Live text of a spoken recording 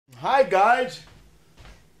Hi guys,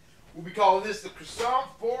 we'll be calling this the croissant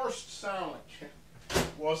forced sandwich.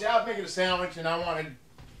 Well, see, I was making a sandwich and I wanted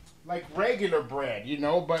like regular bread, you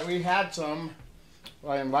know, but we had some.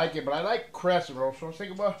 Well, I didn't like it, but I like crescent roll, so I was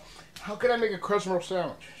thinking, well, how can I make a crescent roll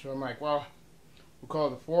sandwich? So I'm like, well, we'll call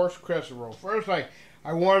it the forced crescent roll. First, I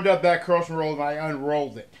warmed up that crescent roll and I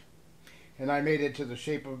unrolled it. And I made it to the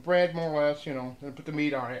shape of bread, more or less, you know, then put the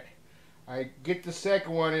meat on it. I get the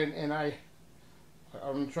second one in and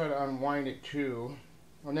I'm going to try to unwind it too.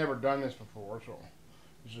 I've never done this before, so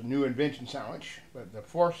this is a new invention sandwich. But the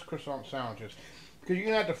forced croissant sandwiches, because you're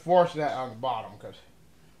going to have to force that on the bottom, because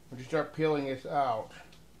when you start peeling this out,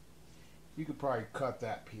 you could probably cut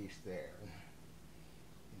that piece there.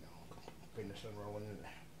 You know, finish unrolling it.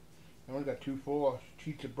 I only got two full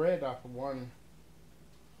sheets of bread off of one.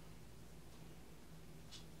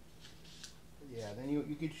 Yeah, then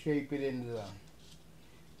you could shape it into the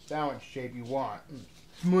sandwich shape you want.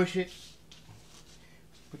 Smush it.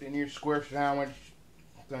 Put it in your square sandwich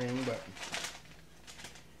thing, but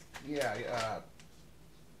yeah,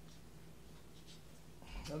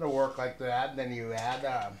 that'll work like that. Then you add,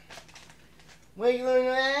 well, you don't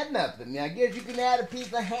add nothing. I guess you can add a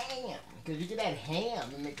piece of ham, because you can add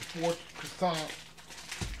ham and make a forced croissant.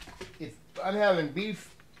 I'm having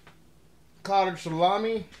beef cottage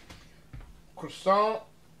salami, croissant,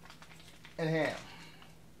 and ham.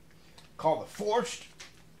 Called the forced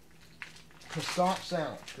croissant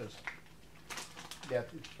sandwich, because yeah,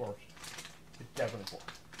 it's forced. It's definitely forced.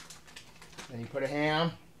 Then you put a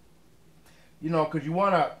ham, you know, because you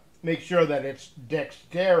want to make sure that its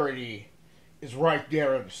dexterity is right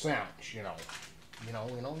there in the sandwich, you know.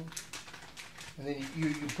 And then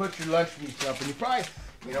you put your lunch meat up, and you probably,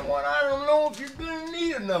 you know what, I don't know if you're going to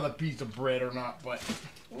need another piece of bread or not, but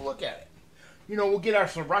we'll look at it. You know, we'll get our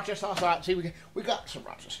sriracha sauce out. See, we got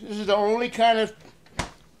sriracha. This is the only kind of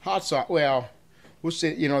hot sauce. Well, we'll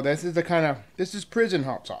see. You know, this is prison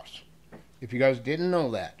hot sauce. If you guys didn't know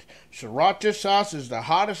that, sriracha sauce is the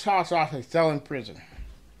hottest hot sauce they sell in prison.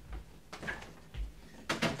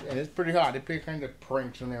 And it's pretty hot. They put kind of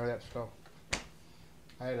pranks in there with that stuff.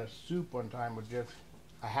 I had a soup one time with just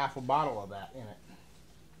a half a bottle of that in it.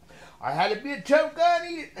 I had to be a tough guy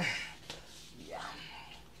and eat it. Yeah.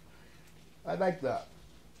 I like that.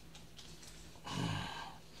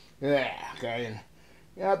 Yeah, okay. And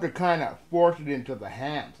you have to kind of force it into the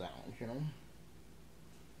ham sandwich, you know.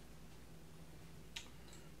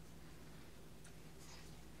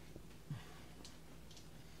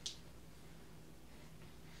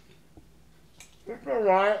 It's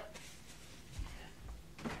alright.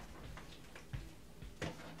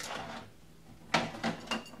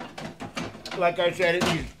 Like I said, it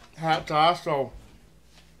needs hot sauce, so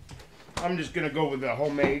I'm just going to go with the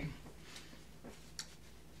homemade.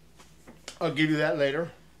 I'll give you that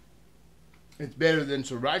later. It's better than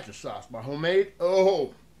sriracha sauce. But homemade,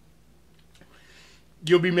 oh,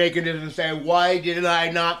 you'll be making this and say, why did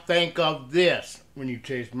I not think of this when you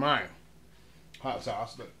taste mine? Hot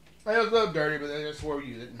sauce. But it's a little dirty, but that's where we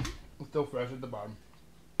use it. It's still fresh at the bottom.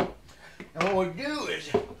 And what we'll do is,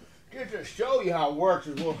 just to show you how it works,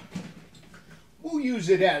 is we'll use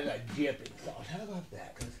it as a dipping sauce. How about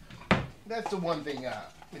that? 'Cause that's the one thing.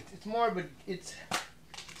 It's more of a. It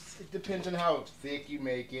depends on how thick you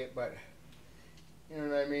make it, but you know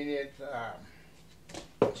what I mean.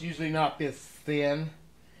 It's usually not this thin.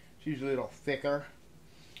 It's usually a little thicker,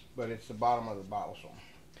 but it's the bottom of the bottle.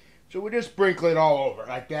 So we just sprinkle it all over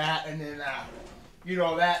like that, and then you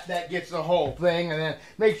know that gets the whole thing, and then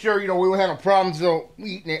make sure you know we won't have no problems though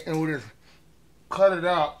eating it, and we'll just cut it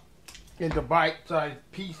up into bite-sized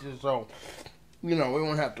pieces, so you know we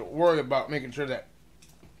won't have to worry about making sure that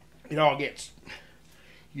it all gets,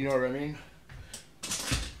 you know what I mean.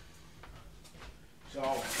 So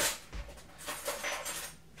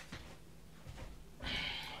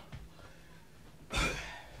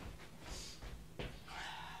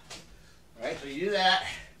alright, so you do that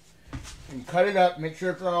and you cut it up, make sure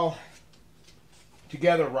it's all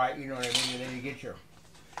together right, you know what I mean, and then you get your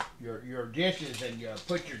dishes and you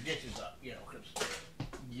put your dishes up, you know, because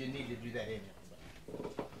you need to do that in there.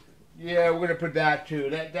 Yeah, we're gonna put that too.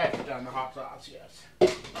 That's done. The hot sauce, yes.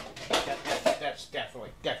 That's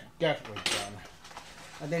definitely done.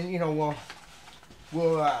 And then you know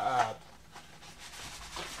we'll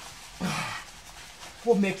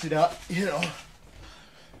mix it up, you know.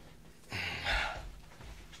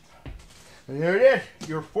 And there it is,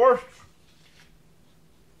 your forced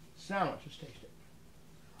sandwich. Just taste it.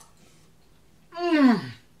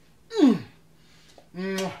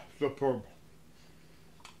 Superb.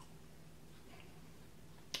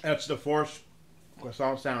 That's the forced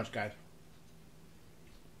croissant sandwich, guys.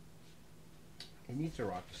 It needs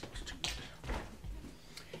sriracha sauce too.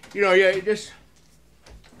 You know, yeah, you just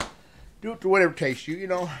do it to whatever tastes you. You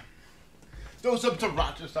know, throw some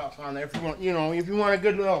sriracha sauce on there if you want. You know, if you want a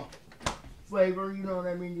good little flavor. You know what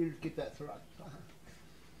I mean? You just get that sriracha sauce.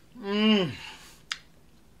 Mmm.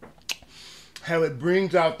 How it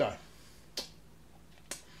brings out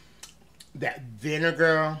that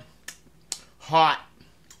vinegar, hot,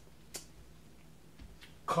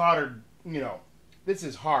 cottered, you know, this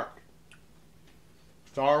is heart.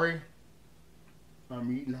 Sorry,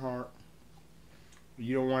 I'm eating heart.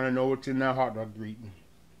 You don't want to know what's in that hot dog you're eating.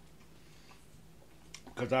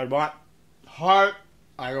 Because I want heart,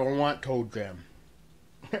 I don't want toe jam.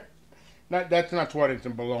 That's not what it's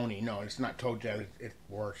in bologna. No, it's not toe jam, it's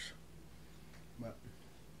worse. But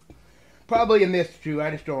probably in this too.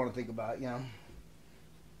 I just don't want to think about it, you know.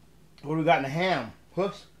 What do we got in the ham?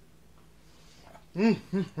 Hoofs?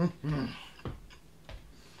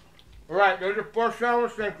 Alright, there's your first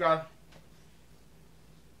sandwich. Thanks, guys.